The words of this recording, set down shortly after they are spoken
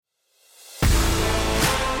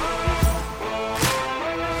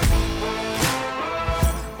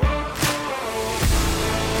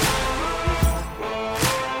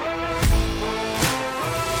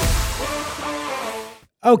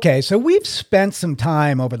Okay, so we've spent some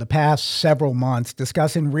time over the past several months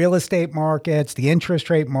discussing real estate markets, the interest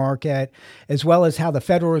rate market, as well as how the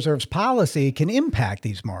Federal Reserve's policy can impact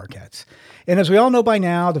these markets. And as we all know by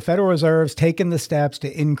now, the Federal Reserve's taken the steps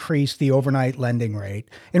to increase the overnight lending rate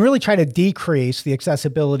and really try to decrease the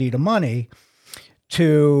accessibility to money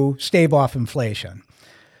to stave off inflation.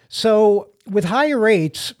 So with higher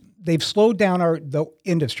rates, they've slowed down the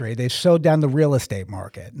industry. They've slowed down the real estate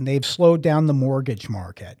market, and they've slowed down the mortgage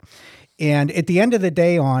market. And at the end of the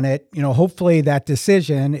day on it, hopefully that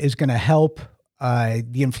decision is going to help the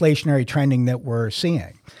inflationary trending that we're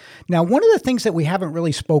seeing. Now, one of the things that we haven't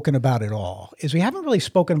really spoken about at all is we haven't really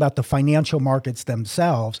spoken about the financial markets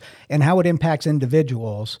themselves and how it impacts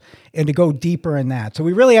individuals and to go deeper in that. So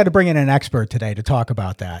we really had to bring in an expert today to talk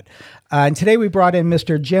about that. And today we brought in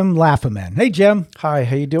Mr. Jim Lafaman. Hey, Jim. Hi,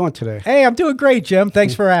 how you doing today? Hey, I'm doing great, Jim.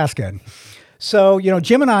 Thanks for asking. So,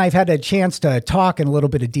 Jim and I have had a chance to talk in a little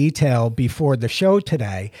bit of detail before the show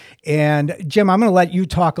today. And Jim, I'm going to let you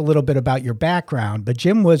talk a little bit about your background, but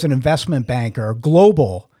Jim was an investment banker, a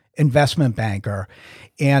global investment banker,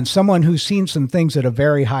 and someone who's seen some things at a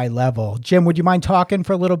very high level. Jim, would you mind talking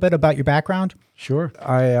for a little bit about your background? Sure.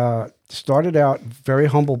 I started out very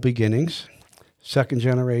humble beginnings, second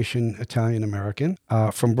generation Italian American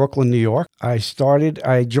from Brooklyn, New York. I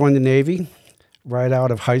joined the Navy right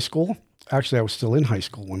out of high school. Actually, I was still in high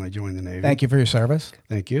school when I joined the Navy. Thank you for your service.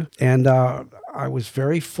 Thank you. And I was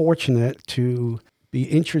very fortunate to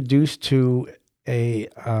be introduced to a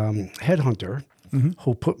headhunter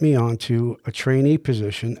who put me onto a trainee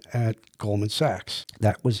position at Goldman Sachs.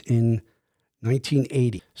 That was in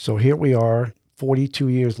 1980. So here we are, 42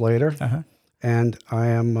 years later, and I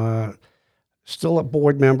am still a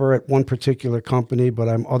board member at one particular company, but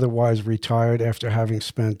I'm otherwise retired after having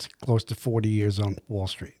spent close to 40 years on Wall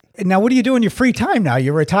Street. Now, what do you do in your free time now?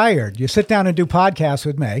 You're retired. You sit down and do podcasts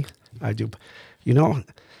with me. I do.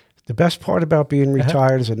 The best part about being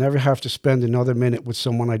retired is I never have to spend another minute with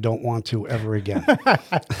someone I don't want to ever again.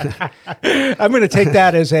 I'm going to take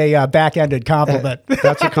that as a back-ended compliment.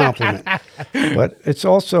 That's a compliment. But it's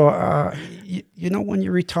also, when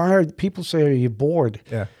you're retired, people say, are you bored?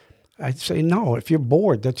 Yeah. I'd say, no, if you're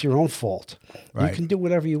bored, that's your own fault. Right. You can do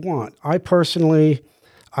whatever you want.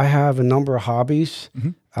 I have a number of hobbies.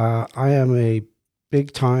 I am a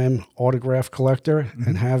big-time autograph collector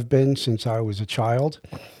and have been since I was a child.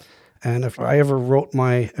 And if I ever wrote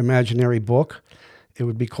my imaginary book, it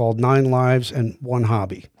would be called 9 Lives and One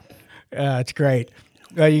Hobby. That's great.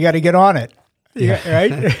 You got to get on it,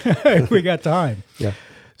 right? We got time. Yeah.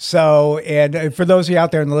 So, and for those of you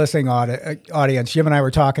out there in the listening audience, Jim and I were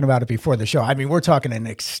talking about it before the show. I mean, we're talking an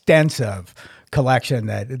extensive collection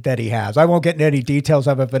that he has. I won't get into any details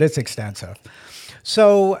of it, but it's extensive.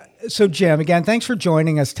 So Jim, again, thanks for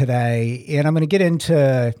joining us today. And I'm going to get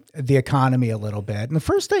into the economy a little bit. And the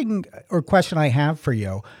first thing or question I have for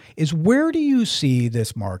you is, where do you see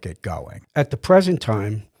this market going? At the present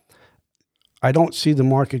time, I don't see the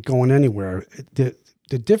market going anywhere. The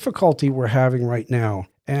difficulty we're having right now,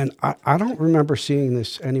 and I don't remember seeing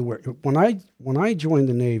this anywhere. When I joined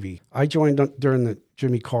the Navy, I joined during the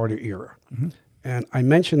Jimmy Carter era. And I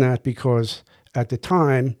mention that because at the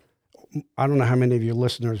time, I don't know how many of your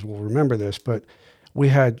listeners will remember this, but we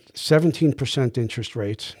had 17% interest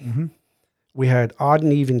rates. We had odd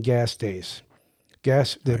and even gas days.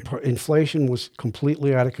 Inflation was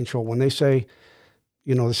completely out of control. When they say,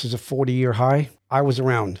 this is a 40-year high, I was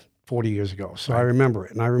around 40 years ago, so I remember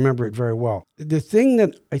it, and I remember it very well. The thing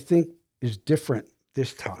that I think is different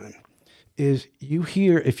this time is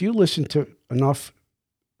if you listen to enough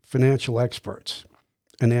financial experts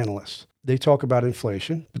and analysts, they talk about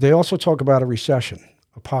inflation, but they also talk about a recession,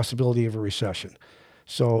 a possibility of a recession.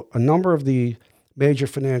 So a number of the major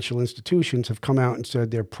financial institutions have come out and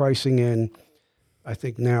said they're pricing in, I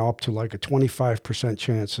think now up to like a 25%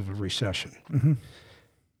 chance of a recession.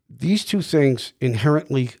 These two things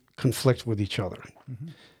inherently conflict with each other.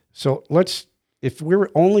 So if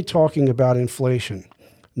we're only talking about inflation,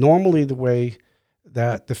 normally the way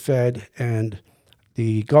that the Fed and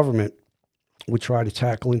the government would try to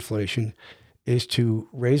tackle inflation is to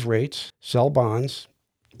raise rates, sell bonds,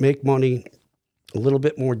 make money a little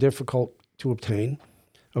bit more difficult to obtain,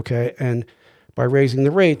 okay? And by raising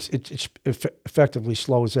the rates, it effectively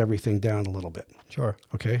slows everything down a little bit. Sure.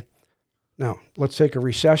 Okay? Now, let's take a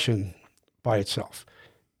recession by itself.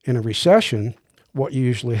 In a recession, what you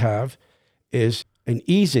usually have is an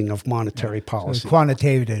easing of monetary policy. So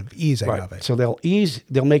quantitative easing of it. So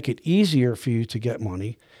they'll make it easier for you to get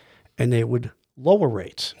money, and they would lower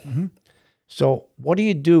rates. So what do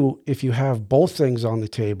you do if you have both things on the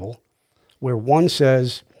table, where one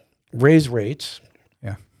says raise rates,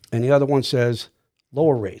 and the other one says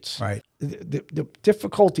lower rates. Right. The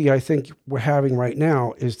difficulty I think we're having right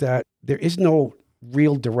now is that there is no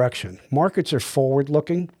real direction. Markets are forward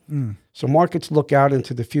looking. So markets look out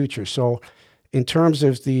into the future. So in terms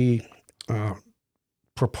of the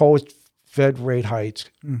proposed Fed rate hikes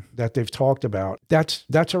that they've talked about, that's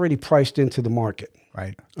already priced into the market.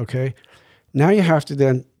 Right. Okay. Now you have to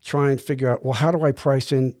then try and figure out, well, how do I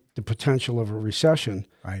price in the potential of a recession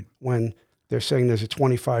Right. when they're saying there's a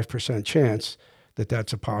 25% chance that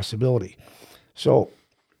that's a possibility. So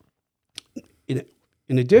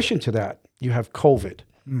in addition to that, you have COVID.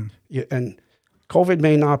 And COVID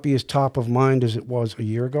may not be as top of mind as it was a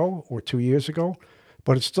year ago or 2 years ago,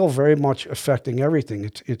 but it's still very much affecting everything.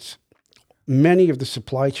 It's many of the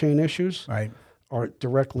supply chain issues Right. are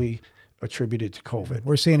directly attributed to COVID.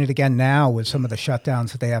 We're seeing it again now with some of the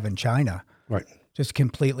shutdowns that they have in China. Right. Just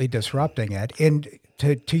completely disrupting it. And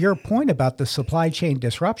to your point about the supply chain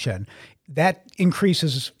disruption, that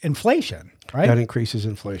increases inflation, right? That increases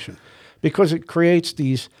inflation because it creates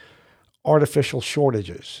these artificial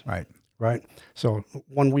shortages. Right. Right. So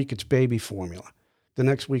 1 week it's baby formula. The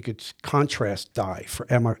next week it's contrast dye for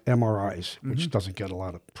MRIs, which doesn't get a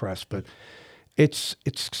lot of press, but it's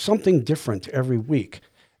something different every week.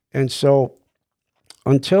 And so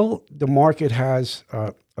until the market has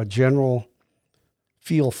a general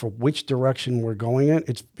feel for which direction we're going in,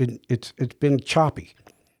 it's been choppy.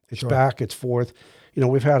 It's back, it's forth. You know,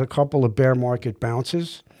 we've had a couple of bear market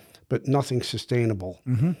bounces, but nothing sustainable.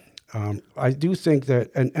 I do think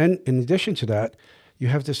that, and in addition to that, you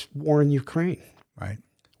have this war in Ukraine, Right.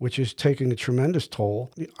 which is taking a tremendous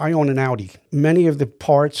toll. I own an Audi. Many of the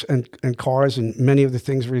parts and cars and many of the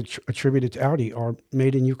things attributed to Audi are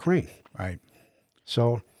made in Ukraine. Right.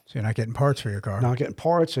 So you're not getting parts for your car. not getting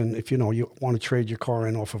parts, and if you want to trade your car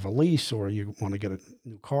in off of a lease or you want to get a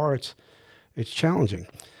new car, it's challenging.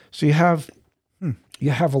 So you have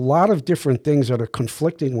a lot of different things that are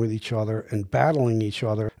conflicting with each other and battling each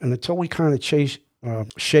other, and until we kind of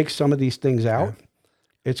shake some of these things out,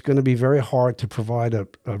 it's going to be very hard to provide a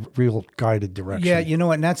real guided direction. Yeah,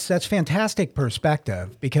 and that's fantastic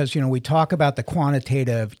perspective because, we talk about the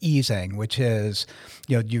quantitative easing, which is,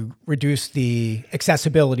 you reduce the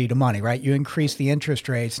accessibility to money, right? You increase the interest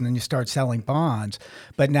rates and then you start selling bonds.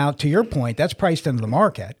 But now, to your point, that's priced into the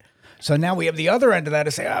market. So now we have the other end of that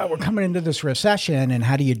to say, we're coming into this recession, and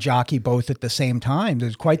how do you jockey both at the same time?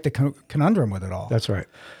 There's quite the conundrum with it all. That's right.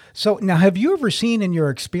 So now, have you ever seen in your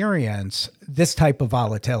experience this type of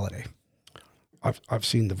volatility? I've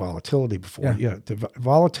seen the volatility before. Yeah, the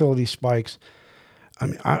volatility spikes. I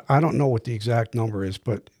mean, I don't know what the exact number is,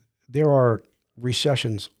 but there are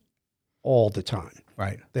recessions all the time.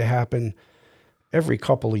 Right. They happen every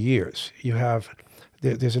couple of years.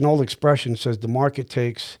 There's an old expression that says the market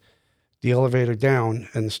takes the elevator down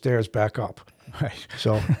and the stairs back up. Right.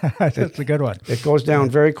 So that's a good one. It goes down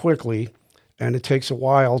very quickly. And it takes a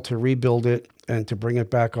while to rebuild it and to bring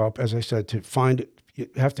it back up. As I said, you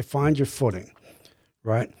have to find your footing,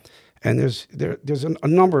 right? And there's a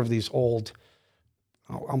number of these old,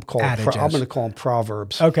 I'm going to call them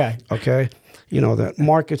proverbs. Okay. Okay. That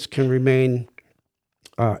markets can remain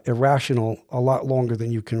irrational a lot longer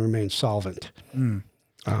than you can remain solvent.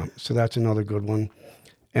 So that's another good one.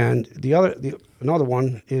 And another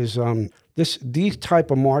one is these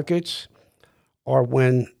type of markets are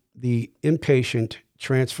when the impatient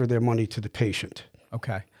transfer their money to the patient.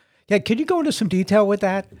 Okay. Yeah, could you go into some detail with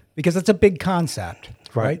that? Because it's a big concept,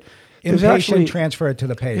 right? There's Impatient transfer it to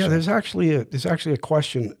the patient. Yeah, there's actually a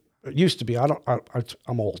question. It used to be.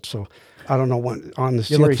 I'm old, so I don't know when on the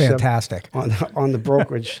you Series look fantastic 7, on the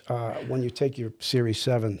brokerage when you take your Series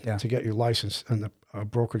 7 Yeah. to get your license and the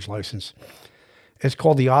brokerage license. It's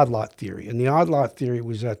called the odd lot theory, and the odd lot theory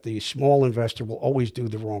was that the small investor will always do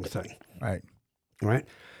the wrong thing. Right.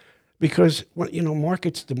 Because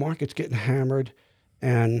the market's getting hammered,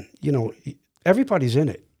 and everybody's in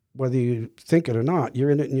it, whether you think it or not. You're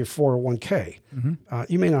in it in your 401k.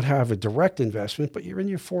 You may not have a direct investment, but you're in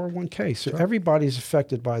your 401k. So everybody's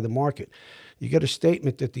affected by the market. You get a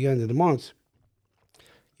statement at the end of the month.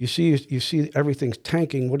 You see everything's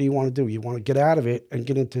tanking. What do you want to do? You want to get out of it and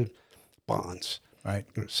get into bonds, right?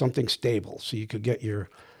 Something stable, so you could get your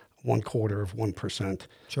 0.25%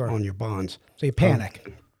 on your bonds. So you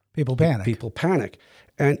panic. People panic.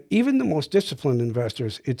 And even the most disciplined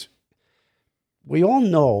investors, we all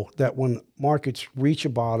know that when markets reach a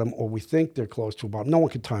bottom or we think they're close to a bottom, no one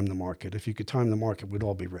could time the market. If you could time the market, we'd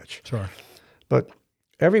all be rich. Sure. But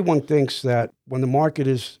everyone thinks that when the market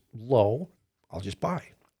is low, I'll just buy.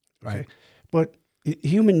 Okay? Right. But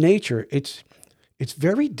human nature, it's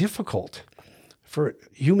very difficult for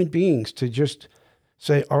human beings to just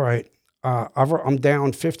say, all right, I'm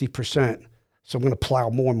down 50%, so I'm going to plow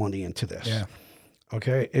more money into this. Yeah.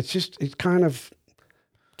 Okay. It's kind of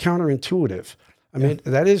counterintuitive. I mean,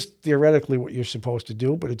 that is theoretically what you're supposed to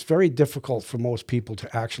do, but it's very difficult for most people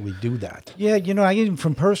to actually do that. Yeah, I even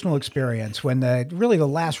from personal experience, when the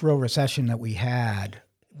last real recession that we had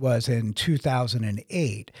was in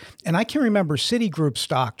 2008. And I can remember Citigroup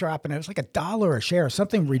stock dropping. It was like $1 a share,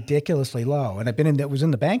 something ridiculously low. And it was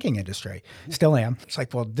in the banking industry, still am. It's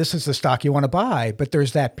like, well, this is the stock you want to buy. But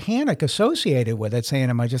there's that panic associated with it saying,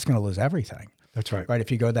 am I just going to lose everything? That's right. Right, if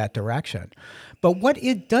you go that direction. But what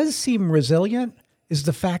it does seem resilient is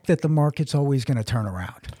the fact that the market's always going to turn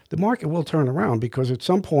around. The market will turn around because at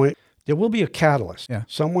some point there will be a catalyst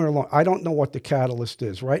somewhere along. I don't know what the catalyst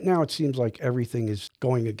is. Right now it seems like everything is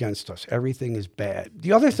going against us. Everything is bad.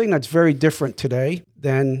 The other thing that's very different today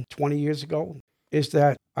than 20 years ago is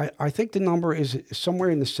that I think the number is somewhere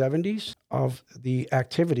in the 70s of the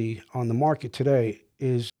activity on the market today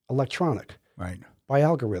is electronic. Right. By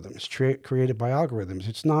algorithms, created by algorithms.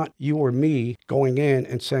 It's not you or me going in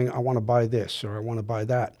and saying, I want to buy this or I want to buy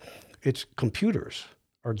that. It's computers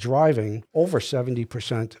are driving over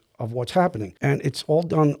 70% of what's happening. And it's all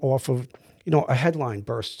done off of, a headline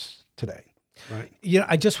bursts today. Right.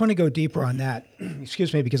 I just want to go deeper on that,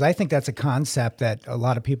 excuse me, because I think that's a concept that a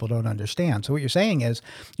lot of people don't understand. So what you're saying is,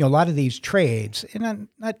 a lot of these trades, and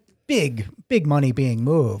not big money being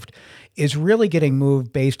moved, is really getting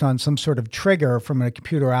moved based on some sort of trigger from a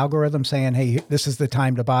computer algorithm saying, hey, this is the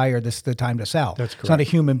time to buy or this is the time to sell. That's correct. It's not a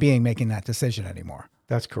human being making that decision anymore.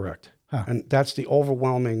 That's correct. Huh. And that's the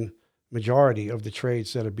overwhelming majority of the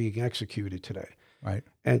trades that are being executed today. Right.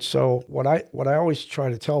 And so what I always try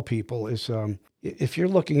to tell people is if you're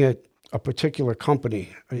looking at a particular company,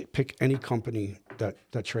 pick any company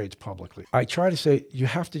that trades publicly, I try to say you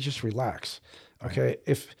have to just relax. Okay. Right.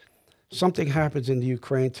 If something happens in the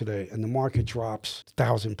Ukraine today and the market drops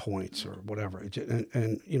 1,000 points or whatever,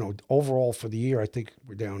 and overall for the year, I think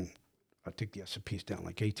we're down, I think the S&P is down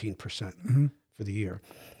like 18% for the year.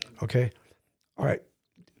 Okay. All right.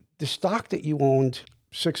 The stock that you owned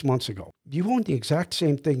 6 months ago, you owned the exact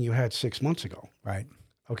same thing you had 6 months ago. Right.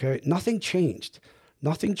 Okay. Nothing changed.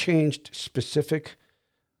 Nothing changed specific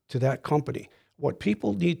to that company. What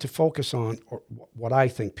people need to focus on, or what I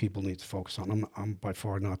think people need to focus on, I'm by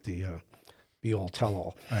far not the be-all,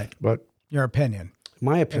 tell-all. Right. But your opinion.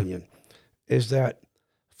 My opinion is that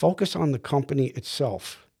focus on the company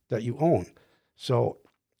itself that you own. So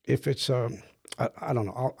if it's, I don't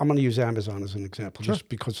know, I'm going to use Amazon as an example, just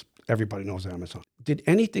because everybody knows Amazon. Did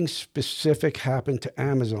anything specific happen to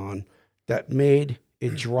Amazon that made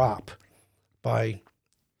it drop by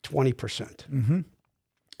 20%? Mm-hmm.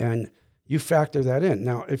 And you factor that in.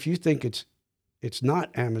 Now, if you think it's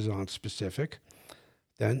not Amazon specific,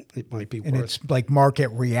 then it might be worth. And it's like market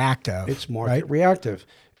reactive. It's market reactive.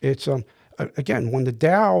 It's again, when the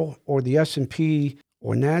Dow or the S&P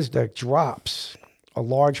or NASDAQ drops a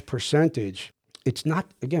large percentage, it's not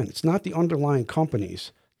the underlying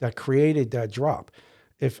companies that created that drop.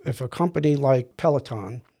 If a company like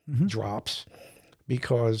Peloton drops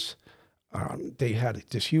because they had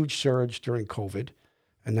this huge surge during COVID,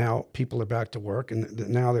 and now people are back to work, and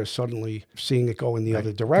now they're suddenly seeing it go in the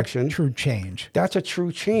other direction. True change. That's a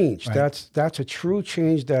true change. Right. That's a true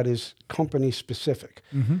change that is company specific.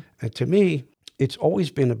 Mm-hmm. And to me, it's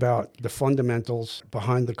always been about the fundamentals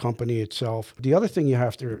behind the company itself. The other thing you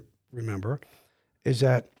have to remember is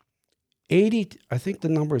that I think the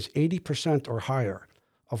number is 80% or higher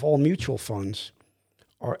of all mutual funds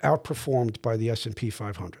are outperformed by the S&P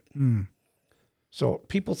 500. Mm. So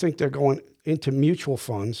people think they're going into mutual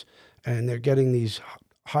funds and they're getting these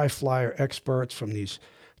high flyer experts from these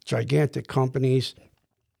gigantic companies,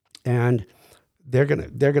 and they're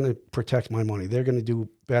gonna protect my money. They're gonna do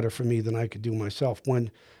better for me than I could do myself.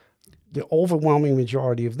 When the overwhelming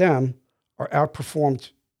majority of them are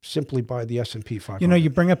outperformed simply by the S&P 500. You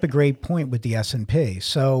bring up a great point with the S&P.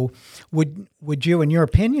 So would you, in your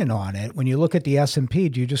opinion on it, when you look at the S&P,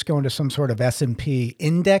 do you just go into some sort of S&P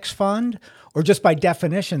index fund? Or just by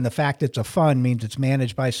definition, the fact it's a fund means it's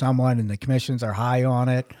managed by someone and the commissions are high on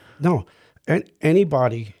it? No. And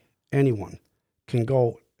anyone can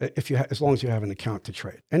go, as long as you have an account to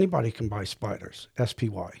trade. Anybody can buy SPDRs,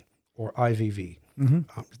 SPY, or IVV.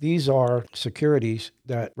 Mm-hmm. These are securities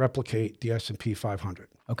that replicate the S&P 500.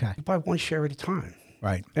 Okay. You buy one share at a time.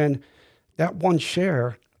 Right. And that one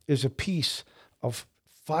share is a piece of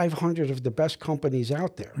 500 of the best companies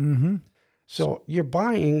out there. Mm-hmm. So you're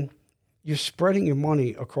spreading your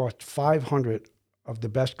money across 500 of the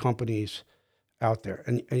best companies out there.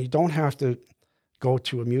 And you don't have to go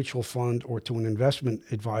to a mutual fund or to an investment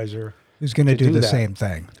advisor who's going to do the that. same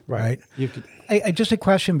thing, right? You could, I just a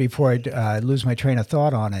question before I lose my train of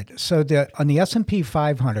thought on it. So on the S&P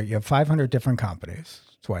 500, you have 500 different companies.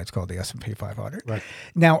 That's why it's called the S&P 500. right.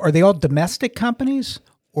 Now, are they all domestic companies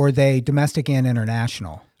or are they domestic and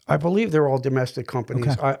international? I believe they're all domestic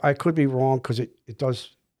companies. Okay. I could be wrong because it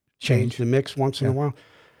does change the mix once in a while.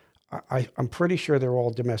 I'm pretty sure they're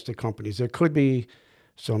all domestic companies. There could be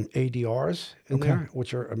some ADRs in there,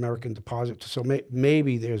 which are American deposits. So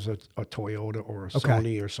maybe there's a Toyota or a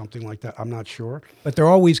Sony or something like that. I'm not sure. But they're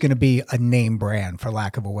always going to be a name brand, for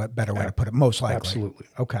lack of a better way to put it, most likely. Absolutely.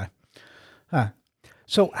 Okay.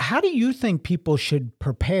 So how do you think people should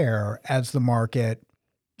prepare as the market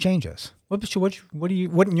changes? What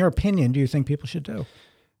in your opinion, do you think people should do?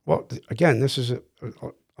 Well, again, this is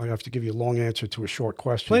I have to give you a long answer to a short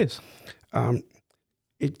question. Please.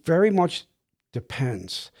 It very much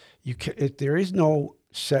depends. There is no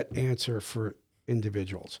set answer for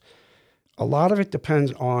individuals. A lot of it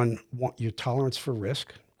depends on your tolerance for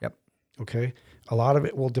risk. Yep. Okay. A lot of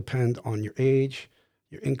it will depend on your age,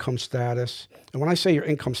 your income status. And when I say your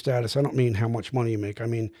income status, I don't mean how much money you make. I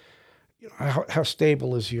mean, how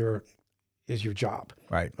stable is your job.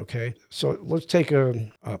 Right. Okay. So let's take a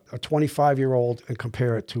 25-year-old and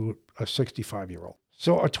compare it to a 65-year-old.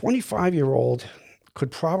 So a 25-year-old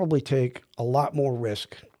could probably take a lot more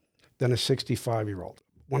risk than a 65-year-old.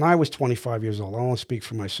 When I was 25 years old, I want to speak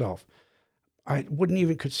for myself, I wouldn't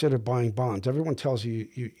even consider buying bonds. Everyone tells you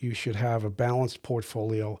you should have a balanced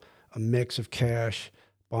portfolio, a mix of cash,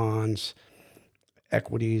 bonds,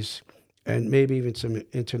 equities, and maybe even some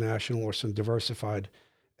international or some diversified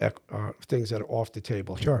things that are off the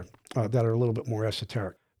table here, that are a little bit more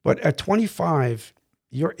esoteric. But at 25,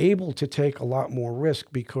 you're able to take a lot more risk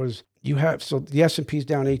because so the S&P is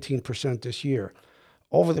down 18% this year.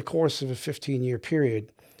 Over the course of a 15-year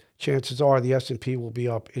period, chances are the S&P will be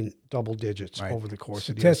up in double digits over the course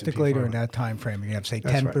of the S&P. Statistically, during that time frame, you have, say,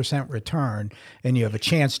 10% return, and you have a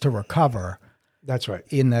chance to recover. That's right.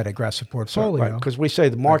 In that aggressive portfolio. Right, because we say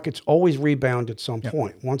the markets always rebound at some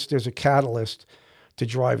point. Once there's a catalyst to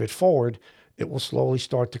drive it forward, it will slowly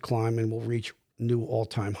start to climb and will reach new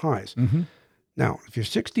all-time highs. Mm-hmm. Now, if you're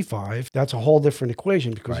 65, that's a whole different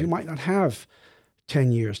equation because you might not have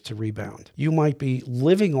 10 years to rebound. You might be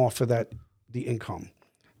living off of the income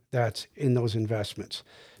that's in those investments.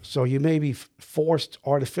 So you may be forced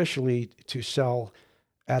artificially to sell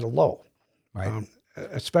at a low. Right.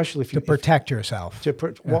 Especially if to protect yourself.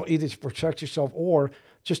 Either to protect yourself or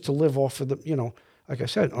just to live off of like I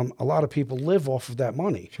said, a lot of people live off of that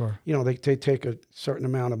money. Sure. They take a certain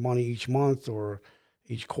amount of money each month or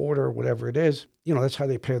each quarter, whatever it is. That's how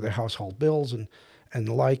they pay their household bills and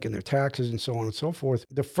the like, and their taxes and so on and so forth.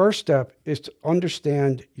 The first step is to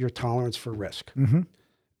understand your tolerance for risk. Mm-hmm.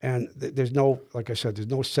 And there's no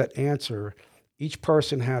set answer. Each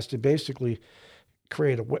person has to basically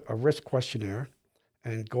create a risk questionnaire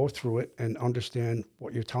and go through it and understand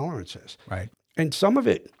what your tolerance is. Right. And some of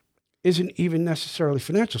it isn't even necessarily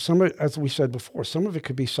financial. Some of it, as we said before, some of it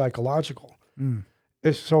could be psychological. Mm.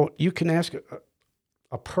 So you can ask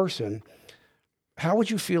a person, how would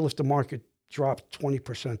you feel if the market dropped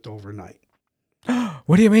 20% overnight?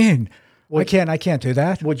 What do you mean? I can't do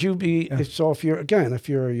that. Would you be, so if you're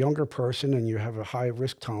a younger person and you have a high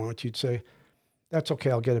risk tolerance, you'd say, that's okay,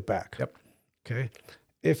 I'll get it back. Yep. Okay.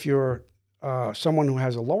 If you're someone who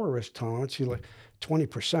has a lower risk tolerance, you're like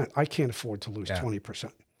 20%. I can't afford to lose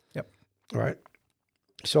 20%. Yep. All right.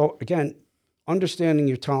 So again, understanding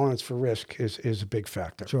your tolerance for risk is a big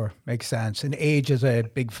factor. Sure. Makes sense. And age is a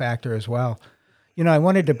big factor as well. I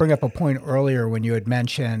wanted to bring up a point earlier when you had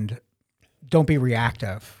mentioned don't be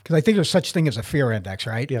reactive, because I think there's such thing as a fear index,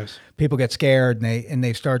 right? Yes. People get scared and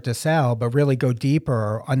they start to sell, but really go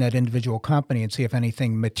deeper on that individual company and see if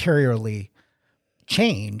anything materially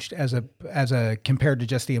changed as a compared to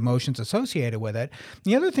just the emotions associated with it.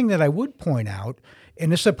 The other thing that I would point out,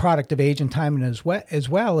 and this is a product of age and time as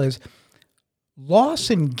well, is loss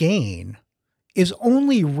and gain is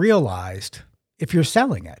only realized if you're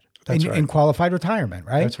selling it in qualified retirement,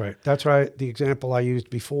 right? That's right. That's right. The example I used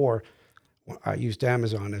before, I used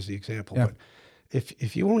Amazon as the example, but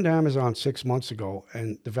if you owned Amazon 6 months ago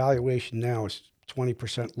and the valuation now is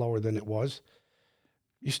 20% lower than it was,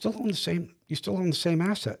 you still own the same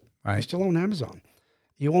asset. Right. You still own Amazon.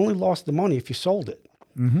 You only lost the money if you sold it.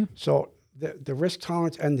 Mm-hmm. So the risk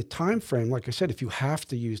tolerance and the time frame, like I said, if you have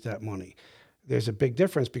to use that money, there's a big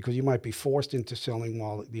difference because you might be forced into selling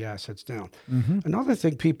while the asset's down. Mm-hmm. Another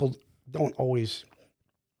thing people don't always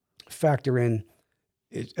factor in,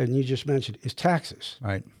 and you just mentioned, is taxes.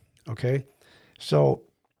 Right. Okay. So-and-so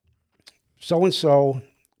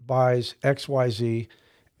buys XYZ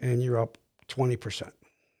and you're up 20%.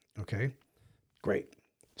 Okay, great.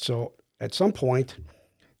 So at some point,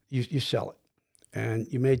 you sell it, and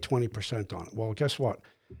you made 20% on it. Well, guess what?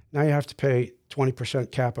 Now you have to pay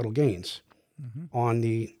 20% capital gains on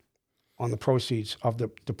the proceeds of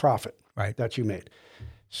the profit that you made.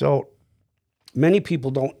 So many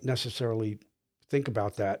people don't necessarily think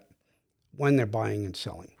about that when they're buying and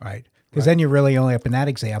selling. Right. Because then you're really only up in that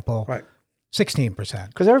example, 16%.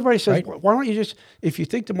 Because everybody says, why don't you just, if you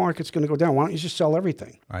think the market's going to go down, why don't you just sell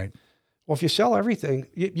everything? Right. Well, if you sell everything,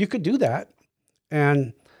 you could do that.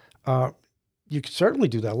 And you could certainly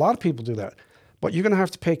do that. A lot of people do that. But you're going to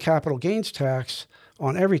have to pay capital gains tax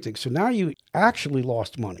on everything. So now you actually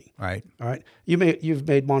lost money. Right. All right. You've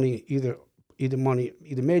made money, either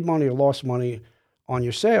made money or lost money on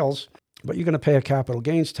your sales, but you're going to pay a capital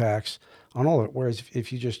gains tax on all of it. Whereas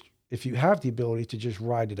if you have the ability to just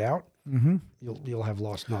ride it out, you'll have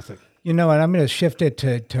lost nothing. You know, and I'm going to shift it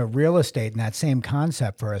to real estate and that same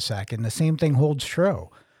concept for a second. The same thing holds true.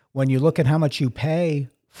 When you look at how much you pay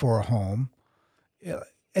for a home,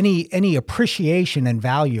 any appreciation in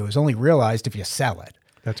value is only realized if you sell it.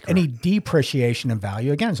 That's correct. Any depreciation in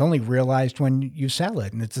value, again, is only realized when you sell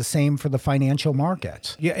it. And it's the same for the financial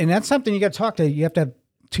markets. Yeah, and that's something you got to talk to. You have to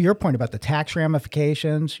your point about the tax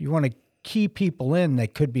ramifications, you want to key people in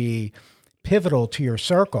that could be pivotal to your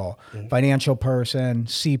circle, financial person,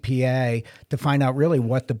 CPA, to find out really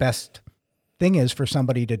what the best thing is for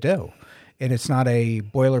somebody to do. And it's not a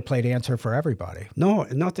boilerplate answer for everybody. No,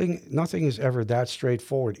 nothing is ever that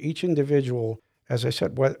straightforward. Each individual, as I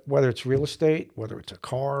said, whether it's real estate, whether it's a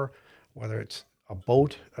car, whether it's a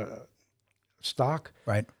boat, stock,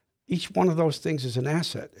 right? Each one of those things is an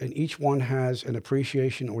asset, and each one has an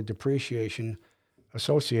appreciation or depreciation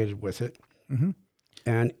associated with it.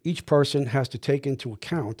 And each person has to take into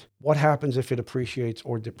account what happens if it appreciates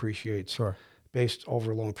or depreciates based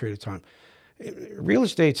over a long period of time. Real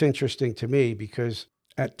estate's interesting to me because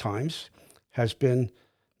at times has been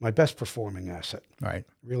my best performing asset. Right.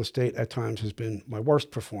 Real estate at times has been my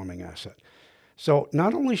worst performing asset. So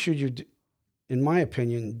not only should you, in my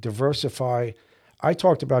opinion, diversify. I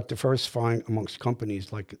talked about diversifying amongst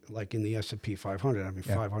companies like in the S&P 500, having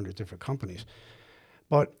 500 different companies.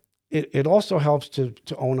 But it also helps to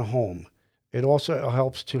own a home. It also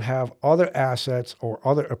helps to have other assets or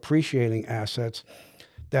other appreciating assets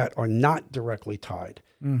that are not directly tied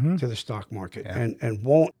to the stock market and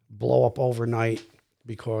won't blow up overnight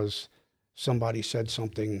because somebody said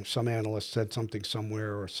something, some analyst said something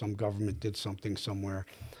somewhere, or some government did something somewhere.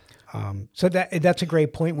 So that's a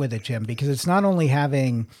great point with it, Jim, because it's not only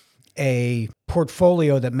having a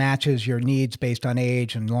portfolio that matches your needs based on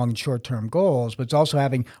age and long and short-term goals, but it's also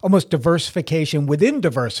having almost diversification within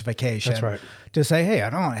diversification. That's right. To say, hey, I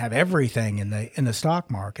don't have everything in the stock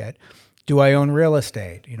market. Do I own real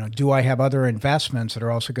estate? Do I have other investments that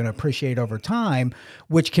are also going to appreciate over time,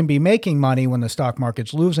 which can be making money when the stock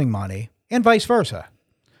market's losing money, and vice versa?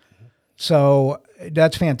 So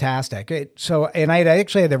that's fantastic. And I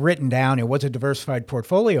actually had it written down, what's a diversified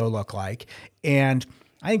portfolio look like? And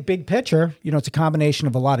I think big picture, it's a combination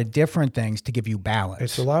of a lot of different things to give you balance.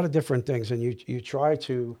 It's a lot of different things. And you try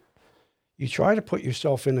to put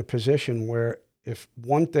yourself in a position where if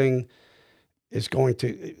one thing is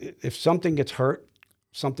if something gets hurt,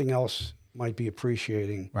 something else might be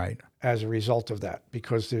appreciating as a result of that,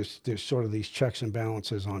 because there's sort of these checks and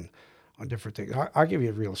balances on different things. I'll give you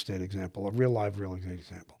a real estate example, a real live real estate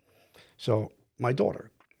example. So my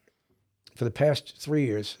daughter, for the past 3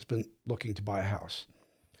 years, has been looking to buy a house.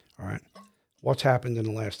 All right. What's happened in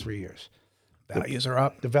the last 3 years? Values are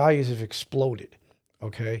up. The values have exploded.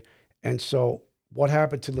 Okay. And so what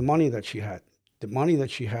happened to the money that she had? The money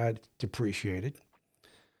that she had depreciated.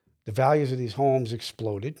 The values of these homes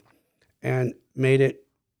exploded and made it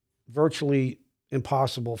virtually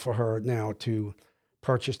impossible for her now to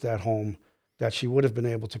purchase that home that she would have been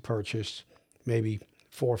able to purchase maybe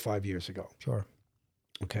 4 or 5 years ago. Sure.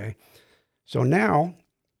 Okay. So now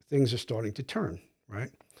things are starting to turn, right?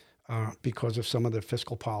 Because of some of the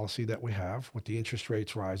fiscal policy that we have with the interest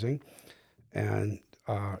rates rising. And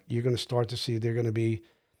you're going to start to see there are going to be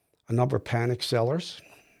a number of panic sellers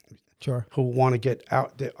who want to get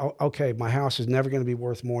out. Okay, my house is never going to be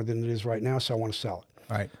worth more than it is right now, so I want to sell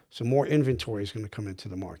it. Right. So more inventory is going to come into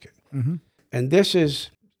the market. And this is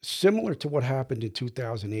similar to what happened in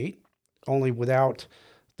 2008, only without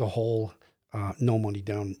the whole no money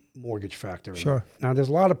down mortgage factor. Sure. Now, there's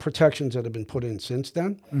a lot of protections that have been put in since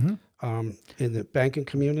then in the banking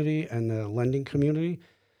community and the lending community.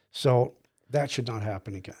 So that should not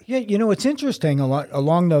happen again. Yeah, it's interesting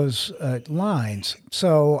along those lines.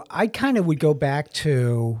 So I kind of would go back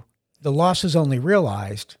to the loss is only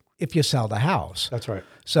realized if you sell the house. That's right.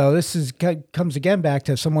 So this comes again back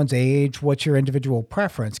to someone's age, what's your individual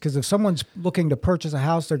preference? Because if someone's looking to purchase a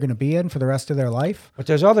house they're going to be in for the rest of their life. But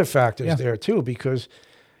there's other factors there too, because,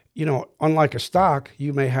 unlike a stock,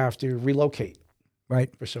 you may have to relocate. Right.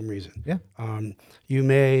 For some reason. Yeah. You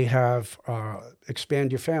may have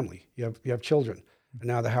expand your family. You have children, and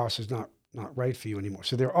now the house is not right for you anymore.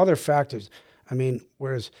 So there are other factors. I mean,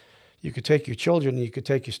 whereas you could take your children and you could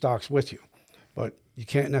take your stocks with you, but you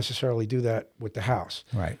can't necessarily do that with the house.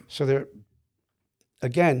 Right. So the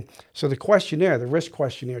risk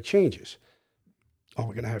questionnaire changes. Oh,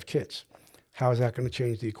 we're going to have kids. How is that going to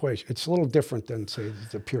change the equation? It's a little different than, say,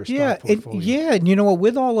 the pure stock portfolio. And you know what?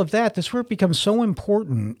 With all of that, this is where it becomes so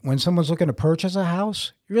important when someone's looking to purchase a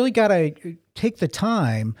house. You really got to take the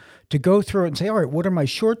time to go through it and say, all right, what are my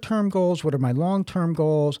short-term goals? What are my long-term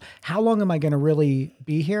goals? How long am I going to really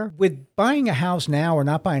be here? With buying a house now or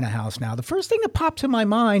not buying a house now, the first thing that pops in my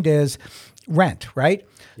mind is rent, right?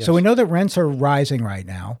 Yes. So we know that rents are rising right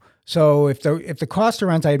now. So if the cost of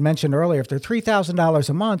rent I had mentioned earlier, if they're $3,000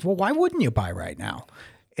 a month, well, why wouldn't you buy right now?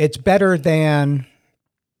 It's better than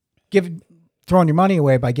throwing your money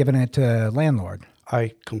away by giving it to a landlord.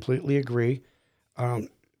 I completely agree.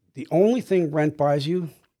 The only thing rent buys you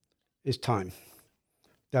is time.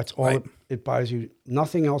 That's all it buys you.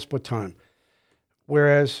 Nothing else but time.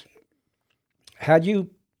 Whereas, had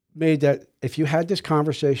you made that, if you had this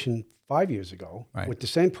conversation 5 years ago with the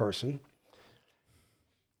same person,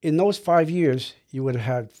 in those 5 years, you would have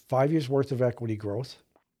had 5 years worth of equity growth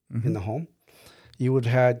in the home. You would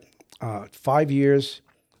have had 5 years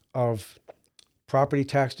of property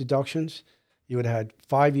tax deductions. You would have had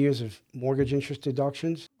 5 years of mortgage interest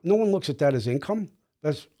deductions. No one looks at that as income.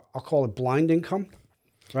 I'll call it blind income,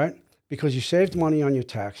 right? Because you saved money on your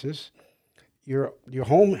taxes. Your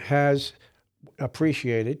home has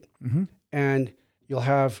appreciated, and you'll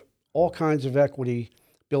have all kinds of equity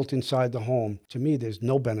built inside the home. To me, there's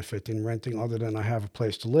no benefit in renting other than I have a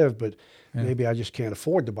place to live, but maybe I just can't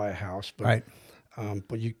afford to buy a house. But,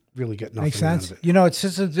 but you really get nothing Makes sense. out of it. It's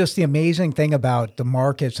just the amazing thing about the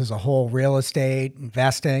markets as a whole, real estate,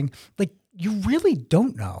 investing. Like, you really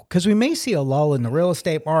don't know, because we may see a lull in the real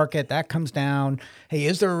estate market. That comes down. Hey,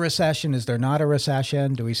 is there a recession? Is there not a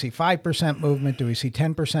recession? Do we see 5% movement? Do we see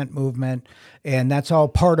 10% movement? And that's all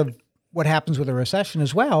part of what happens with a recession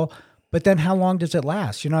as well. But then how long does it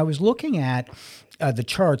last? I was looking at the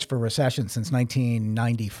charts for recession since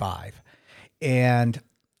 1995. And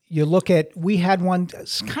you look at, we had one,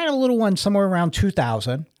 kind of little one somewhere around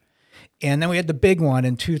 2000. And then we had the big one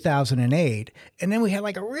in 2008. And then we had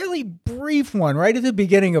like a really brief one right at the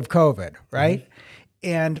beginning of COVID, right?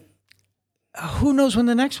 And who knows when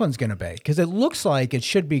the next one's going to be? Because it looks like it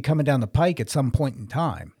should be coming down the pike at some point in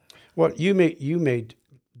time. Well, you made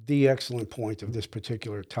the excellent point of this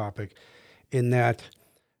particular topic, in that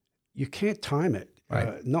you can't time it.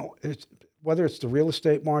 Right. Whether it's the real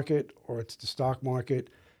estate market or it's the stock market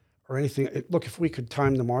or anything. Look, if we could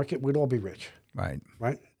time the market, we'd all be rich. Right.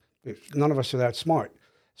 None of us are that smart.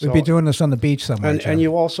 We'd be doing this on the beach somewhere. And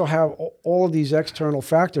you also have all of these external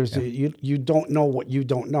factors that you don't know what you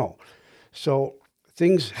don't know. So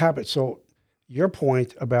things happen. So your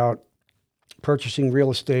point about purchasing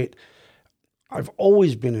real estate, I've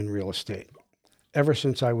always been in real estate ever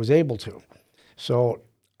since I was able to. So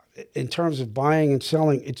in terms of buying and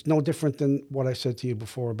selling, it's no different than what I said to you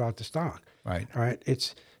before about the stock. Right. All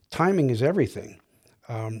right. Timing is everything.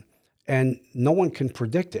 And no one can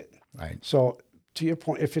predict it. Right. So to your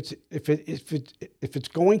point, if it's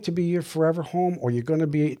going to be your forever home, or you're going to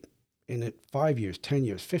be in it 5 years, 10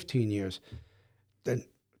 years, 15 years, then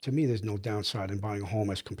to me, there's no downside in buying a home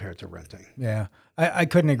as compared to renting. Yeah, I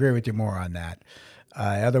couldn't agree with you more on that.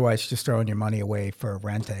 Otherwise, just throwing your money away for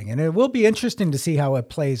renting. And it will be interesting to see how it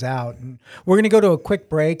plays out. And we're going to go to a quick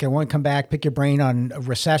break. I want to come back, pick your brain on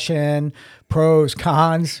recession, pros,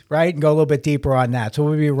 cons, right? And go a little bit deeper on that. So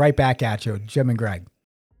we'll be right back at you, Jim and Greg.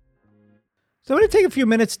 So I'm going to take a few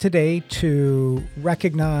minutes today to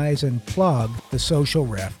recognize and plug the Social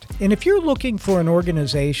Rift. And if you're looking for an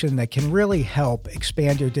organization that can really help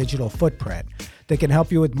expand your digital footprint, that can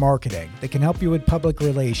help you with marketing, that can help you with public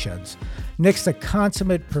relations, Nick's a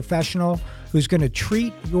consummate professional who's going to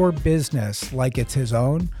treat your business like it's his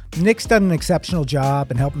own. Nick's done an exceptional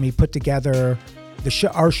job in helping me put together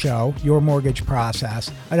our show, Your Mortgage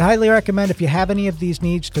Process. I'd highly recommend, if you have any of these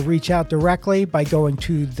needs, to reach out directly by going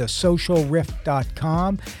to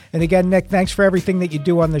thesocialrift.com. And again, Nick, thanks for everything that you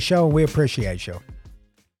do on the show, and we appreciate you.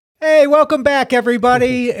 Hey, welcome back,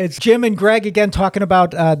 everybody. It's Jim and Greg again talking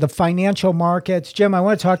about the financial markets. Jim, I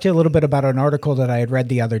want to talk to you a little bit about an article that I had read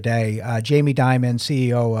the other day. Jamie Dimon,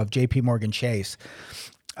 CEO of JP Morgan Chase.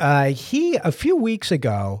 A few weeks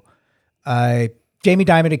ago, uh, Jamie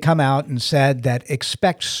Dimon had come out and said that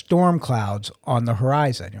expect storm clouds on the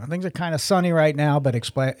horizon. Things are kind of sunny right now, but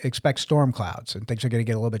expect storm clouds, and things are going to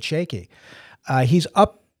get a little bit shaky. He's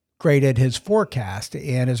upgraded his forecast,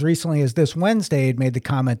 and as recently as this Wednesday, had made the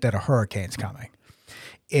comment that a hurricane's coming.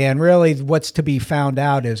 And really, what's to be found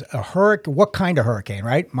out is a hurricane. What kind of hurricane,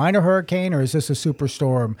 right? Minor hurricane, or is this a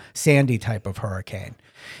superstorm Sandy type of hurricane?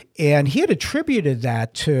 And he had attributed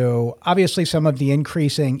that to obviously some of the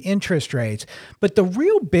increasing interest rates. But the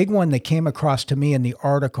real big one that came across to me in the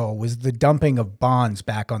article was the dumping of bonds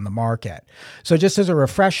back on the market. So just as a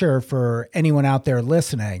refresher for anyone out there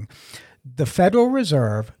listening, the Federal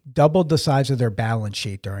Reserve doubled the size of their balance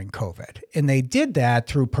sheet during COVID. And they did that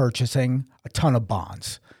through purchasing a ton of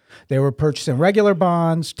bonds. They were purchasing regular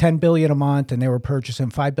bonds, $10 billion a month, and they were purchasing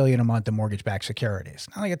 $5 billion a month in mortgage-backed securities.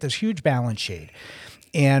 Now they got this huge balance sheet.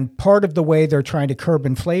 And part of the way they're trying to curb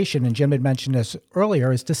inflation, and Jim had mentioned this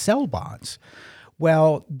earlier, is to sell bonds.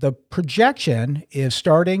 Well, the projection is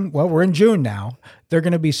starting, we're in June now. They're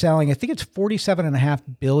going to be selling, I think it's $47.5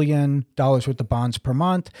 billion worth of bonds per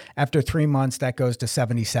month. After 3 months, that goes to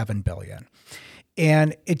 $77 billion.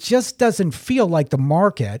 And it just doesn't feel like the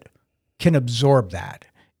market can absorb that.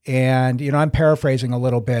 And, I'm paraphrasing a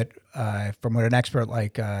little bit from what an expert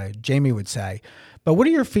like Jamie would say. But what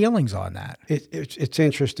are your feelings on that? It's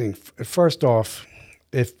interesting. First off,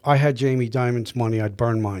 if I had Jamie Dimon's money, I'd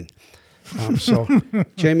burn mine. So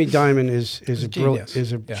Jamie Dimon is a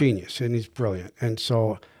genius, and he's brilliant. And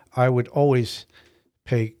so I would always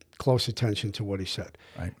pay close attention to what he said.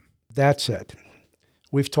 Right. That said,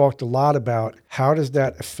 we've talked a lot about how does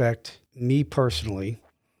that affect me personally,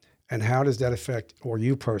 and how does that affect, or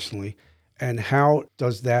you personally, and how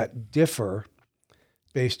does that differ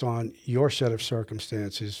based on your set of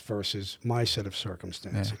circumstances versus my set of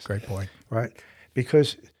circumstances. Yeah, great point. Right?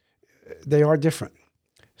 Because they are different.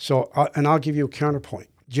 So, and I'll give you a counterpoint.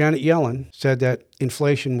 Janet Yellen said that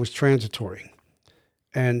inflation was transitory.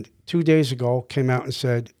 And 2 days ago came out and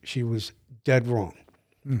said she was dead wrong,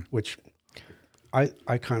 which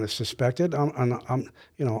I kind of suspected.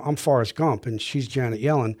 I'm Forrest Gump and she's Janet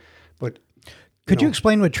Yellen, but could you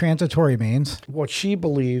explain what transitory means? What she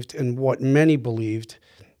believed and what many believed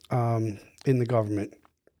in the government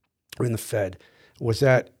or in the Fed was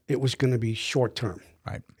that it was going to be short term.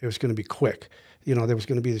 Right. It was going to be quick. There was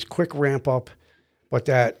going to be this quick ramp up, but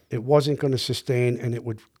that it wasn't going to sustain and it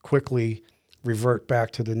would quickly revert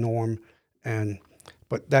back to the norm.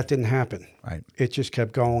 But that didn't happen. Right. It just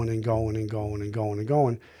kept going and going and going and going and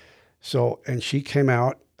going. So, and she came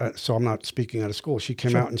out, so I'm not speaking out of school, she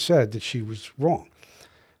came out and said that she was wrong.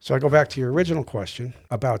 So I go back to your original question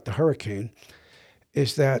about the hurricane,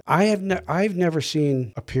 is that I've never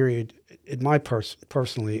seen a period in my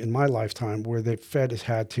personally in my lifetime where the Fed has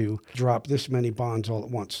had to drop this many bonds all at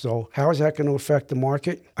once. So how is that going to affect the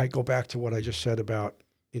market? I go back to what I just said about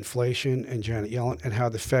inflation and Janet Yellen and how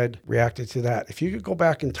the Fed reacted to that. If you could go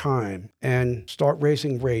back in time and start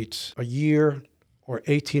raising rates a year or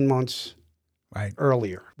 18 months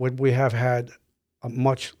earlier, would we have had a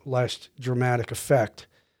much less dramatic effect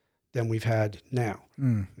than we've had now?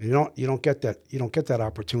 You don't get that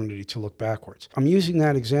opportunity to look backwards. I'm using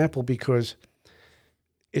that example because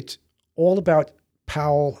it's all about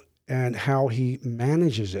Powell and how he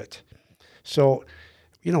manages it. So,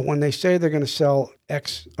 when they say they're going to sell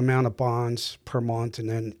X amount of bonds per month, and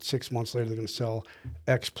then 6 months later they're going to sell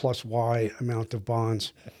X plus Y amount of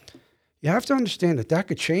bonds, you have to understand that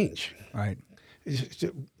could change. Right.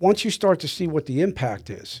 Once you start to see what the impact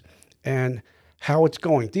is and how it's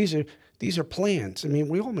going, these are plans. I mean,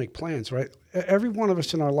 we all make plans, right? Every one of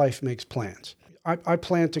us in our life makes plans. I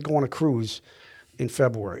plan to go on a cruise in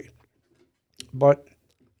February, but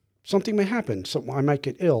something may happen. I might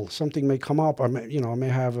get ill. Something may come up. I may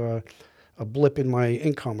have a blip in my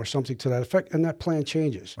income or something to that effect, and that plan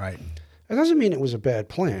changes. Right. It doesn't mean it was a bad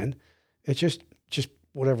plan. It just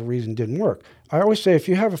whatever reason didn't work. I always say if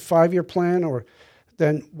you have a 5-year plan,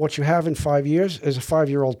 then what you have in 5 years is a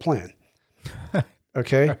 5-year-old plan.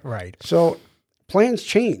 Okay? Right. So plans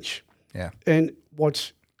change. Yeah. And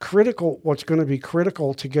what's going to be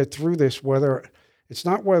critical to get through this, it's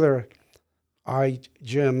not whether I,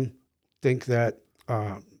 Jim, think that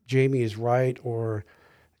Jamie is right or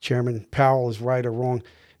Chairman Powell is right or wrong.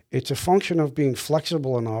 It's a function of being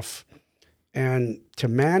flexible enough and to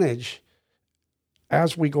manage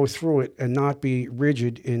as we go through it and not be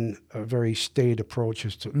rigid in a very staid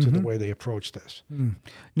approaches to the way they approach this.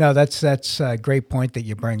 No, that's a great point that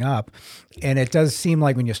you bring up. And it does seem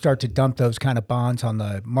like when you start to dump those kind of bonds on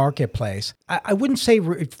the marketplace, I wouldn't say,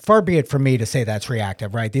 far be it from me to say that's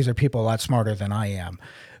reactive, right? These are people a lot smarter than I am.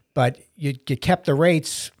 But you kept the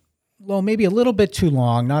rates low, maybe a little bit too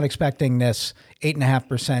long, not expecting this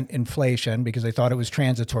 8.5% inflation because they thought it was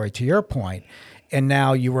transitory, to your point. And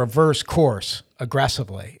now you reverse course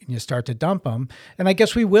aggressively and you start to dump them. And I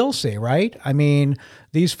guess we will see, right? I mean,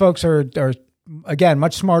 these folks are again,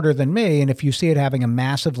 much smarter than me. And if you see it having a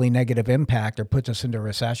massively negative impact or puts us into a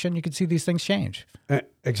recession, you can see these things change.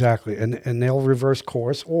 Exactly. And they'll reverse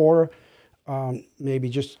course or maybe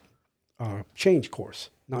just change course,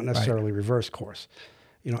 not necessarily reverse course.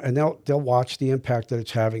 And they'll watch the impact that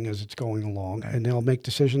it's having as it's going along, and they'll make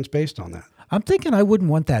decisions based on that. I'm thinking I wouldn't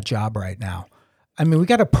want that job right now. I mean, we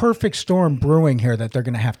got a perfect storm brewing here that they're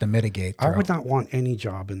going to have to mitigate through. I would not want any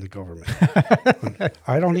job in the government.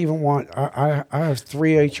 I don't even want. I have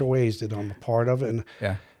 3 HOAs that I'm a part of, and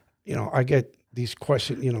I get these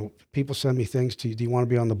questions. People send me things to, do you want to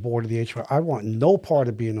be on the board of the HOA? I want no part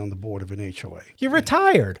of being on the board of an HOA. You're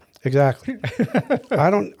retired. Exactly.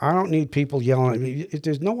 I don't need people yelling at me.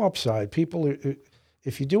 There's no upside. People,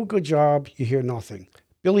 if you do a good job, you hear nothing.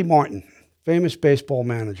 Billy Martin, famous baseball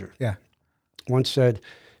manager, once said,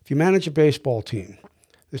 if you manage a baseball team,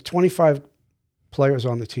 there's 25 players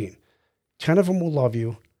on the team. 10 of them will love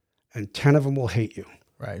you, and 10 of them will hate you.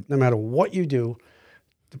 Right. No matter what you do,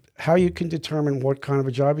 how you can determine what kind of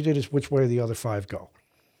a job you did is which way the other 5 go.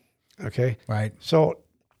 Okay? Right. So,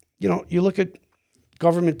 you look at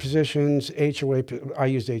government positions, HOA, I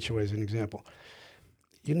used HOA as an example.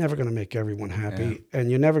 You're never going to make everyone happy,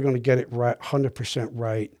 and you're never going to get it right, 100%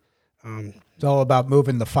 right. It's all about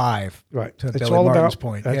moving the 5. Right. To it's Billy all Martin's about,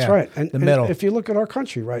 point. That's right. And the middle. If you look at our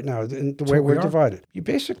country right now, and the way we're divided, you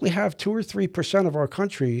basically have 2 or 3% of our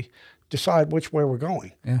country decide which way we're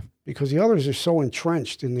going. Yeah. Because the others are so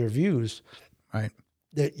entrenched in their views, right,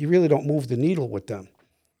 that you really don't move the needle with them.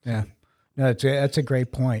 Yeah. No, that's a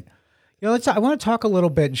great point. I want to talk a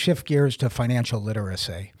little bit and shift gears to financial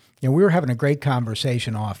literacy. We were having a great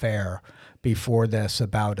conversation off air before this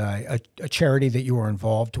about a charity that you were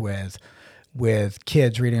involved with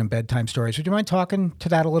kids reading them bedtime stories. Would you mind talking to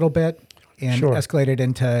that a little bit and escalate it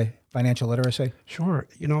into financial literacy? Sure.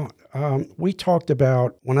 We talked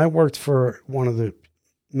about, when I worked for one of the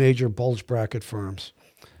major bulge bracket firms,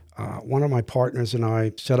 one of my partners and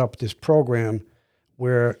I set up this program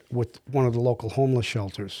with one of the local homeless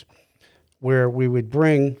shelters, where we would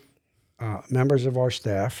bring members of our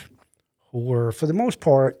staff who were, for the most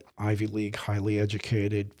part, Ivy League, highly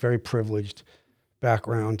educated, very privileged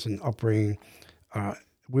backgrounds and upbringing.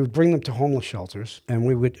 We would bring them to homeless shelters, and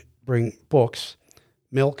we would bring books,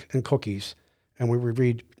 milk, and cookies, and we would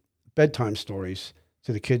read bedtime stories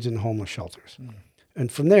to the kids in the homeless shelters. Mm.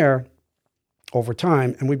 And from there, over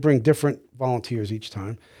time, and we bring different volunteers each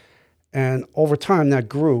time, and over time that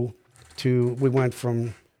grew to, we went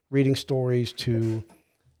from reading stories to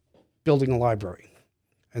building a library.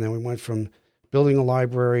 And then we went from building a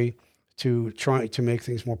library to trying to make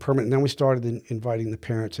things more permanent. And then we started inviting the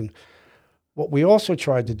parents. And what we also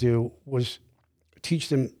tried to do was teach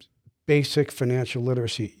them basic financial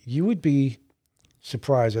literacy. You would be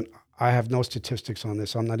surprised, and I have no statistics on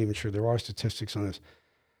this. I'm not even sure there are statistics on this.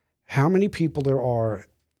 How many people there are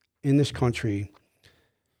in this country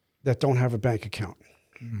that don't have a bank account,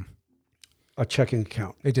 a checking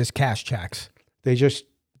account? They just cash checks. They just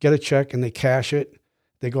get a check and they cash it.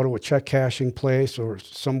 They go to a check cashing place or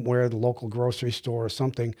somewhere, the local grocery store or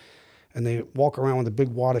something, and they walk around with a big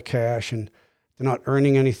wad of cash, and they're not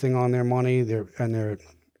earning anything on their money. They're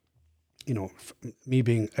me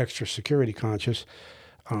being extra security conscious,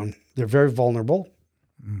 they're very vulnerable.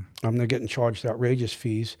 They're getting charged outrageous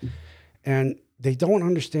fees, and they don't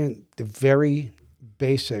understand the very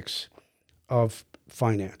basics of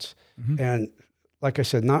finance. Mm-hmm. And like I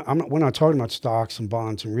said, we're not talking about stocks and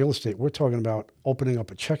bonds and real estate. We're talking about opening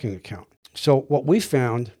up a checking account. So what we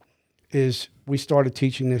found is we started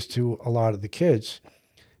teaching this to a lot of the kids.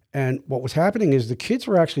 And what was happening is the kids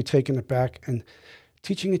were actually taking it back and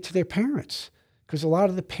teaching it to their parents, because a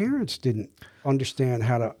lot of the parents didn't understand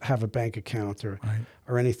how to have a bank account or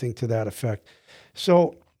anything to that effect.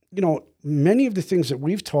 So, many of the things that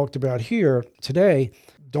we've talked about here today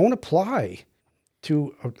don't apply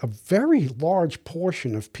to a very large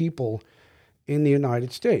portion of people in the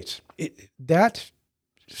United States. That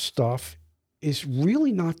stuff is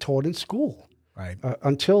really not taught in school. Right.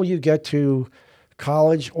 Until you get to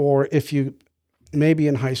college, or if you maybe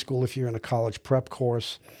in high school, if you're in a college prep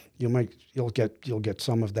course, you'll get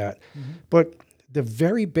some of that. But the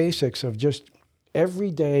very basics of just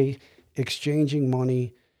everyday exchanging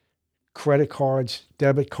money, credit cards,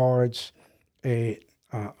 debit cards, a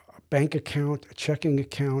bank account, a checking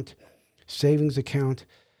account, savings account.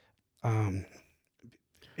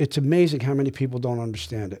 It's amazing how many people don't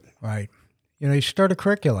understand it. Right. You start a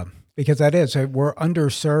curriculum because we're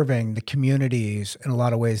underserving the communities in a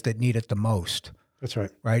lot of ways that need it the most. That's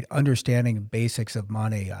right. Right. Understanding the basics of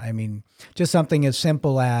money. I mean, just something as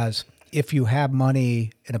simple as if you have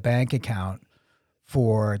money in a bank account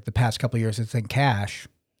for the past couple of years, it's in cash,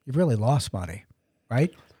 you've really lost money,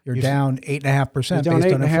 right? You're down 8.5% based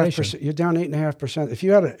on inflation. You're down 8.5%. If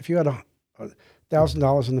you had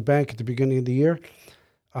 $1,000 in the bank at the beginning of the year,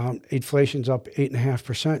 inflation's up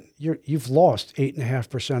 8.5%. You've lost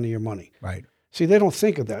 8.5% of your money. Right. See, they don't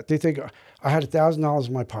think of that. They think I had $1,000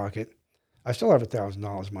 in my pocket. I still have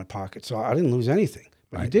 $1,000 in my pocket, so I didn't lose anything.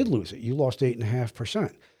 But Right. You did lose it. You lost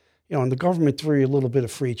 8.5%. And the government threw you a little bit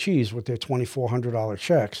of free cheese with their $2,400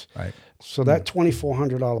 checks. Right. So that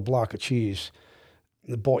 $2,400 block of cheese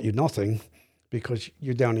bought you nothing because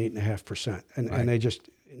you're down 8.5%. And they just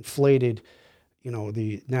inflated,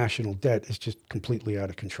 the national debt is just completely out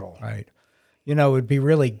of control. Right. It would be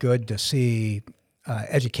really good to see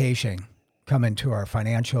education come into our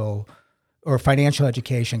financial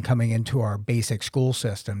education coming into our basic school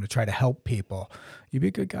system to try to help people. You'd be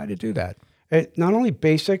a good guy to do that. Not only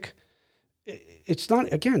basic, it's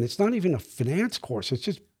not even a finance course. It's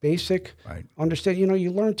just basic understand.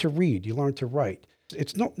 You learn to read, you learn to write.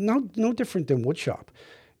 It's no different than woodshop.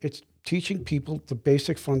 It's teaching people the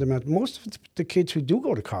basic fundamentals. Most of the kids who do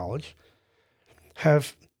go to college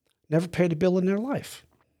have never paid a bill in their life,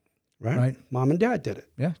 right? Mom and dad did it.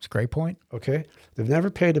 Yeah, it's a great point. Okay, they've never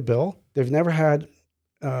paid a bill. They've never had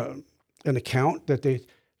an account that they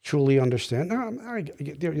truly understand. Now,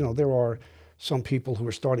 there are some people who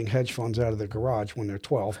are starting hedge funds out of their garage when they're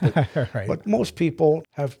 12, but, but most people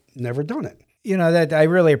have never done it. That I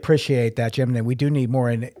really appreciate that, Jim, and we do need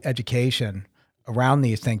more in education around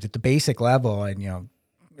these things at the basic level and,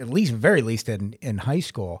 very least in high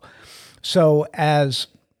school. So as,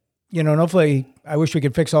 and hopefully I wish we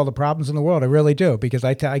could fix all the problems in the world. I really do, because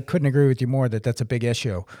I couldn't agree with you more that that's a big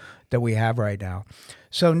issue that we have right now.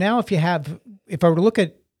 So now if I were to look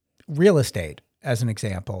at real estate as an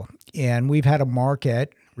example, and we've had a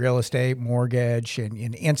market, real estate, mortgage,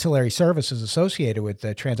 and ancillary services associated with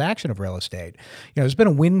the transaction of real estate, there's been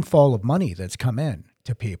a windfall of money that's come in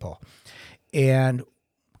to people and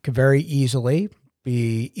could very easily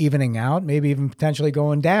be evening out, maybe even potentially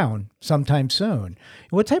going down sometime soon.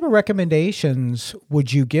 What type of recommendations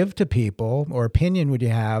would you give to people, or opinion would you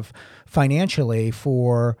have financially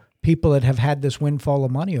for people that have had this windfall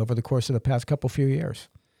of money over the course of the past few years?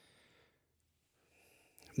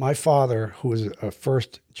 My father, who was a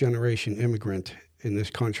first-generation immigrant in this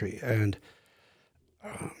country and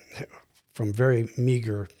from very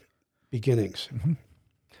meager beginnings,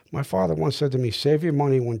 my father once said to me, save your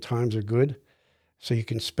money when times are good so you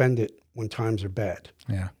can spend it when times are bad.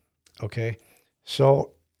 Yeah. Okay?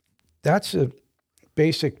 So that's a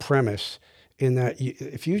basic premise in that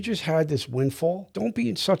if you just had this windfall, don't be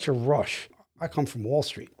in such a rush. I come from Wall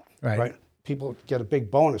Street, right? People get a big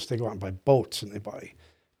bonus. They go out and buy boats and they buy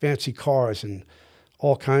fancy cars and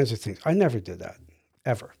all kinds of things. I never did that,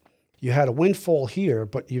 ever. You had a windfall here,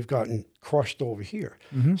 but you've gotten crushed over here.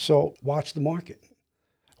 So watch the market.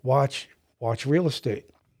 Watch real estate.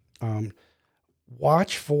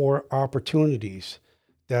 Watch for opportunities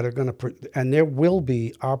that are going to, and there will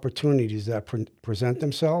be opportunities that present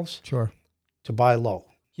themselves. Sure. To buy low.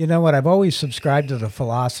 You know what? I've always subscribed to the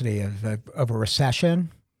philosophy of a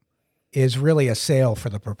recession is really a sale for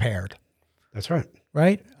the prepared. That's right.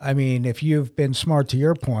 Right? I mean, if you've been smart, to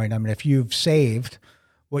your point, if you've saved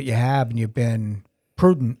what you have and you've been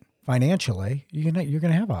prudent financially, you're going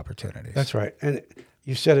to have opportunities. That's right. And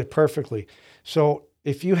you said it perfectly. So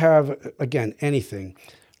if you have, again, anything,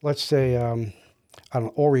 let's say,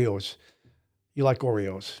 Oreos. You like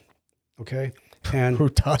Oreos, okay? And who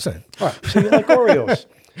doesn't? Right. So you like Oreos.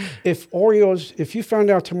 If you found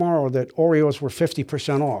out tomorrow that Oreos were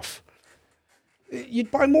 50% off, you'd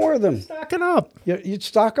buy more of them. Stocking up. You'd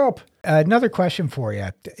stock up. Another question for you,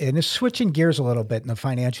 and it's switching gears a little bit in the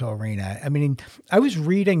financial arena. I was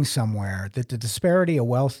reading somewhere that the disparity of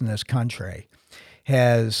wealth in this country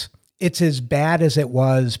it's as bad as it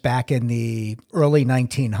was back in the early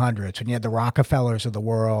 1900s when you had the Rockefellers of the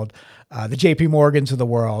world, the JP Morgans of the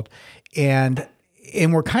world. And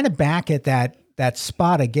we're kind of back at that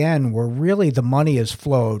spot again where really the money has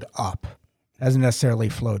flowed up, hasn't necessarily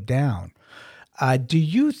flowed down. Do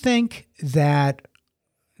you think that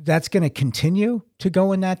that's going to continue to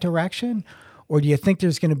go in that direction? Or do you think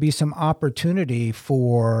there's going to be some opportunity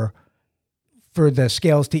for the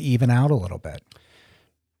scales to even out a little bit?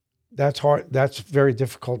 That's hard. That's very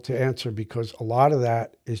difficult to answer because a lot of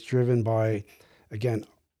that is driven by, again,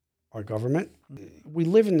 our government. We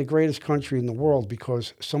live in the greatest country in the world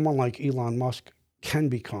because someone like Elon Musk can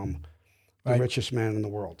become the richest man in the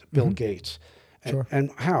world, Bill Gates. Sure. And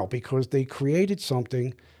how? Because they created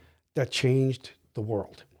something that changed the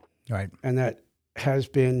world. Right. And that has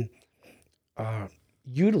been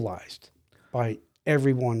utilized by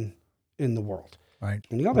everyone in the world. Right.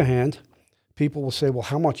 On the other hand, people will say, well,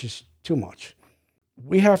 how much is too much?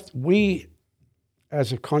 We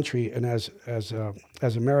as a country and as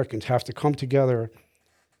Americans have to come together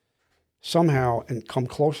somehow and come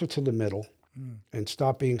closer to the middle and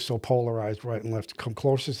stop being so polarized right and left, come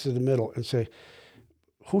closer to the middle and say,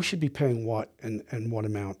 who should be paying what and what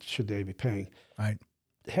amount should they be paying? Right.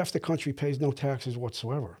 Half the country pays no taxes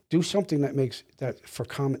whatsoever. Do something that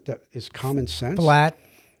that is common sense. Flat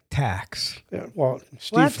tax. Yeah, well,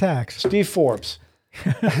 Flat tax. Steve Forbes.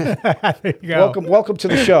 There you go. Welcome to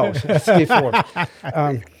the show, Steve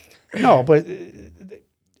Forbes. No, but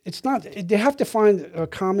it's not. They have to find a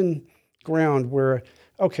common ground where,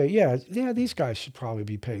 okay, yeah, these guys should probably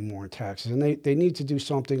be paying more in taxes, and they need to do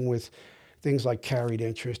something with things like carried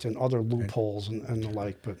interest and other loopholes and the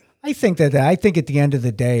like. But I think at the end of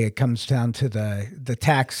the day, it comes down to the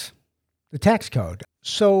tax code.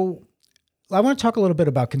 So I want to talk a little bit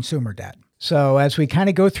about consumer debt. So as we kind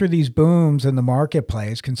of go through these booms in the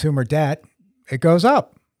marketplace, consumer debt, it goes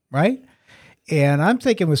up, right? And I'm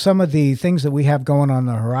thinking with some of the things that we have going on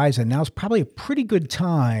the horizon, now is probably a pretty good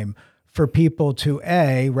time for people to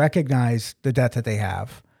recognize the debt that they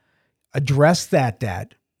have, address that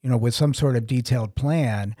debt, with some sort of detailed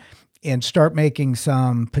plan, and start making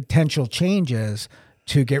some potential changes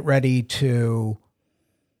to get ready to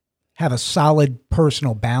have a solid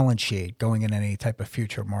personal balance sheet going in any type of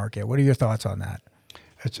future market. What are your thoughts on that?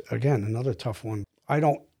 it's, again, another tough one. I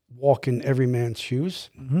don't walk in every man's shoes.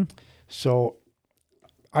 Mm-hmm. So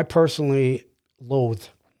I personally loathe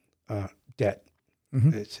debt.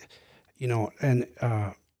 Mm-hmm. It's, and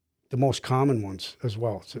the most common ones as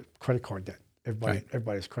well. It's credit card debt.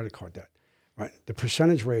 Everybody has credit card debt, right? The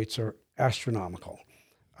percentage rates are astronomical.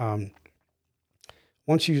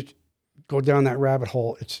 Once you go down that rabbit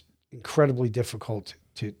hole, it's incredibly difficult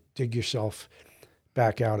to dig yourself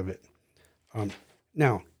back out of it.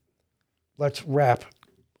 Now, let's wrap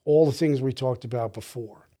all the things we talked about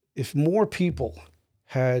before. If more people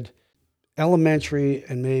had elementary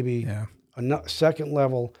and maybe a second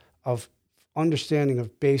level of understanding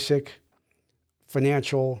of basic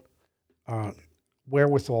financial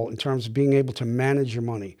wherewithal in terms of being able to manage your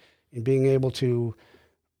money and being able to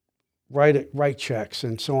write checks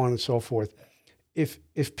and so on and so forth.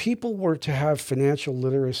 If people were to have financial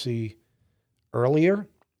literacy earlier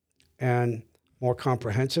and more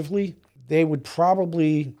comprehensively, they would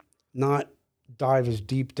probably not dive as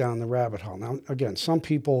deep down the rabbit hole. Now, again, some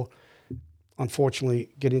people, unfortunately,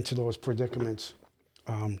 get into those predicaments,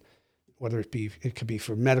 whether it could be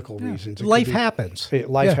for medical reasons. Life happens.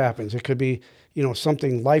 Life happens. It could be,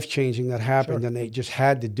 something life-changing that happened and they just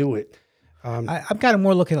had to do it. I'm kind of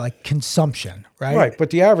more looking at like consumption, right? Right, but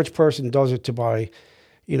the average person does it to buy,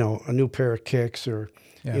 a new pair of kicks or,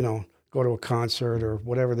 go to a concert or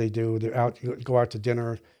whatever they do. Go out to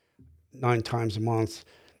dinner 9 times a month.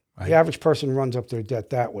 Right. The average person runs up their debt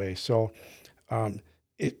that way. So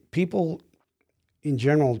people in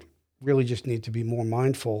general really just need to be more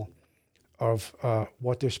mindful of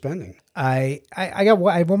what they're spending. I have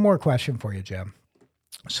one more question for you, Jim.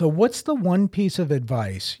 So what's the one piece of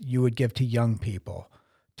advice you would give to young people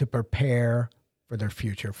to prepare for their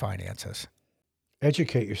future finances?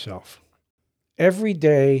 Educate yourself. Every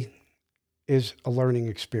day is a learning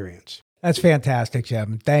experience. That's fantastic,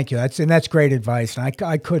 Jim. Thank you. That's great advice, and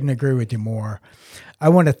I couldn't agree with you more. I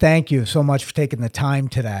want to thank you so much for taking the time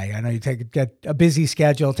today. I know you get a busy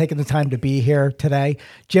schedule, taking the time to be here today.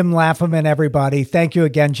 Jim Lafaman, everybody. Thank you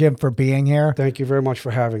again, Jim, for being here. Thank you very much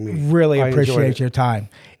for having me. Really appreciate your time.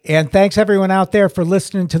 And thanks, everyone out there, for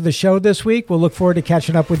listening to the show this week. We'll look forward to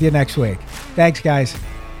catching up with you next week. Thanks, guys.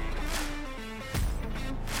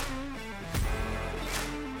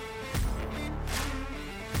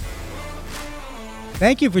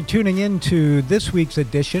 Thank you for tuning in to this week's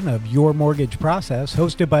edition of Your Mortgage Process,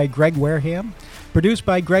 hosted by Greg Wareham, produced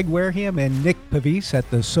by Greg Wareham and Nick Pavis at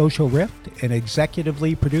The Social Rift, and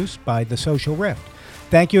executively produced by The Social Rift.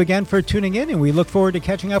 Thank you again for tuning in, and we look forward to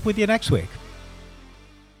catching up with you next week.